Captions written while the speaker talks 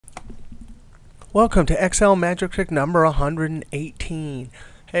Welcome to Excel Magic Trick number 118.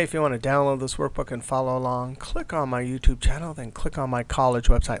 Hey, if you want to download this workbook and follow along, click on my YouTube channel, then click on my college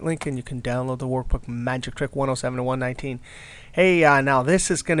website link, and you can download the workbook Magic Trick 107 to 119. Hey, now this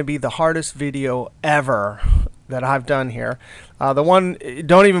is going to be the hardest video ever that I've done here.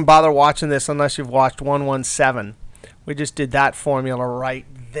 Don't even bother watching this unless you've watched 117. We just did that formula right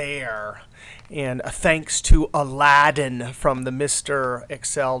there. And thanks to Aladdin from the Mr.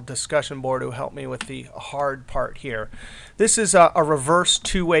 Excel discussion board who helped me with the hard part here. This is a reverse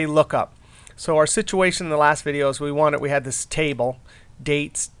two-way lookup. So our situation in the last video is we had this table,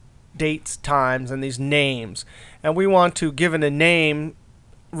 dates, times, and these names. And we want to, given a name,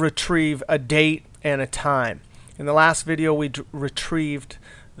 retrieve a date and a time. In the last video we retrieved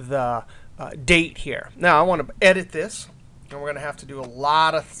the date here. Now I want to edit this. And we're going to have to do a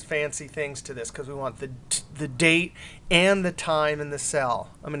lot of fancy things to this because we want the date and the time in the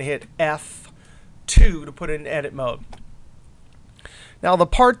cell. I'm going to hit F2 to put it in edit mode. Now the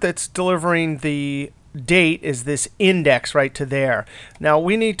part that's delivering the date is this index right to there. Now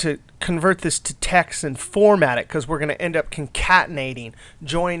we need to convert this to text and format it because we're going to end up concatenating,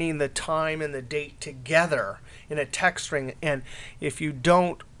 joining the time and the date together in a text string. And if you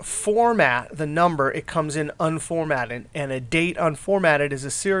don't format the number, it comes in unformatted. And a date unformatted is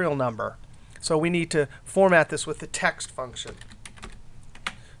a serial number. So we need to format this with the text function.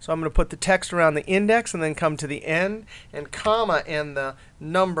 So I'm going to put the text around the index and then come to the end, and comma, and the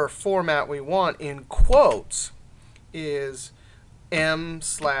number format we want in quotes is M/D/year,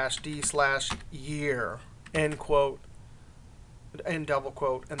 end quote, and double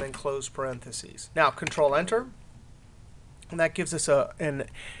quote, and then close parentheses. Now Control Enter, and that gives us a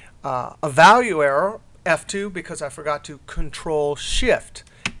value error, F2, because I forgot to Control Shift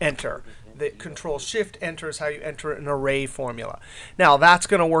Enter. The Control Shift Enter is how you enter an array formula. Now that's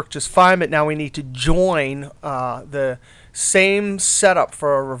going to work just fine, but now we need to join the same setup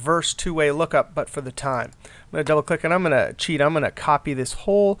for a reverse two-way lookup, but for the time. I'm going to double click and I'm going to cheat. I'm going to copy this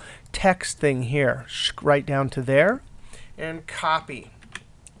whole text thing here right down to there and copy.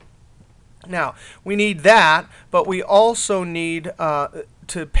 Now we need that, but we also need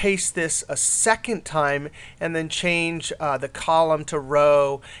to paste this a second time and then change the column to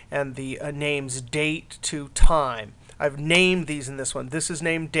row and the names date to time. I've named these in this one. This is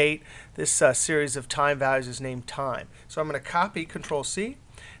named date. This series of time values is named time. So I'm going to copy, Control C.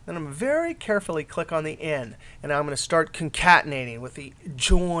 Then I'm going to very carefully click on the N. And I'm going to start concatenating with the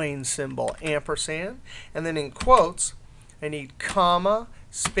join symbol, ampersand. And then in quotes, I need comma,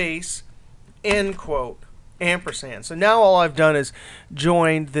 space, end quote, ampersand. So now all I've done is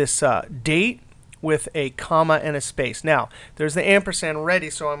joined this date with a comma and a space. Now there's the ampersand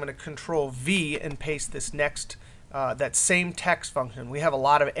ready, so I'm going to Control V and paste this next, that same text function. We have a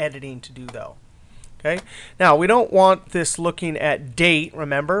lot of editing to do though. Okay. Now we don't want this looking at date,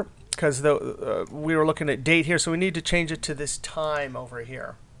 remember, because we were looking at date here, so we need to change it to this time over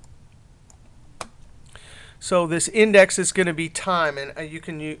here. So this index is going to be time, and you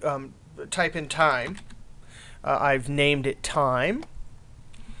can type in time. I've named it time.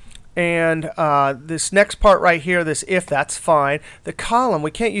 And this next part right here, this if, that's fine. The column,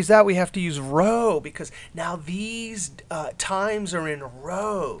 we can't use that. We have to use row because now these times are in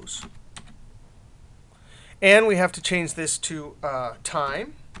rows. And we have to change this to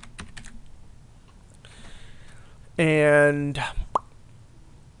time. And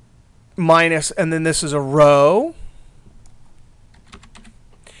minus, and then this is a row.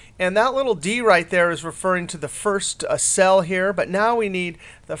 And that little D right there is referring to the first cell here. But now we need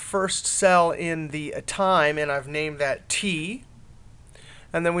the first cell in the time, and I've named that T.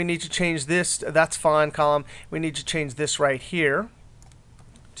 And then we need to change this. That's fine, column. We need to change this right here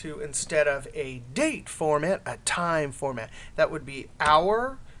to, instead of a date format, a time format. That would be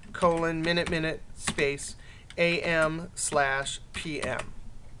hour, colon, minute, space, AM/PM.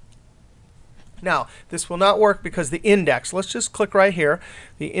 Now, this will not work because the index, let's just click right here.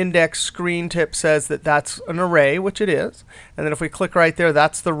 The index screen tip says that that's an array, which it is. And then if we click right there,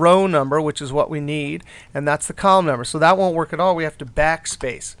 that's the row number, which is what we need. And that's the column number. So that won't work at all. We have to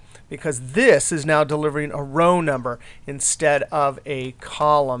backspace because this is now delivering a row number instead of a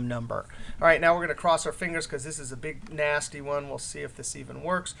column number. All right, now we're going to cross our fingers because this is a big, nasty one. We'll see if this even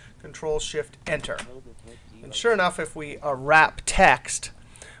works. Control Shift Enter. And sure enough, if we wrap text,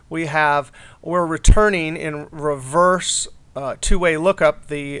 we're returning in reverse two-way lookup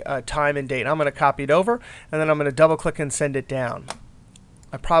the time and date. I'm going to copy it over, and then I'm going to double click and send it down.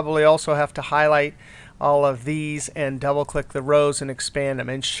 I probably also have to highlight all of these and double click the rows and expand them.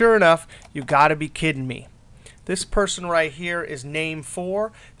 And sure enough, you got to be kidding me. This person right here is name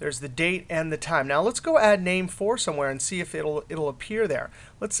 4. There's the date and the time. Now let's go add name 4 somewhere and see if it'll appear there.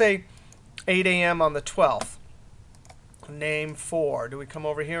 Let's say 8 a.m. on the 12th. Name 4. Do we come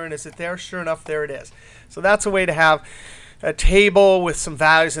over here and is it there? Sure enough, there it is. So that's a way to have a table with some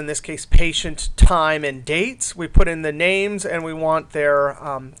values, in this case patient, time, and dates. We put in the names and we want their,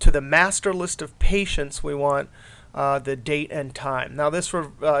 to the master list of patients, we want the date and time. Now this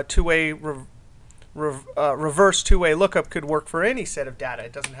two-way reverse two-way lookup could work for any set of data.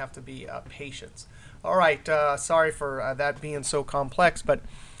 It doesn't have to be patients. All right, sorry for that being so complex, but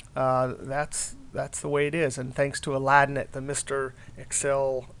that's the way it is. And thanks to Aladdin at the Mr.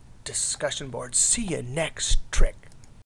 Excel discussion board. See you next trick.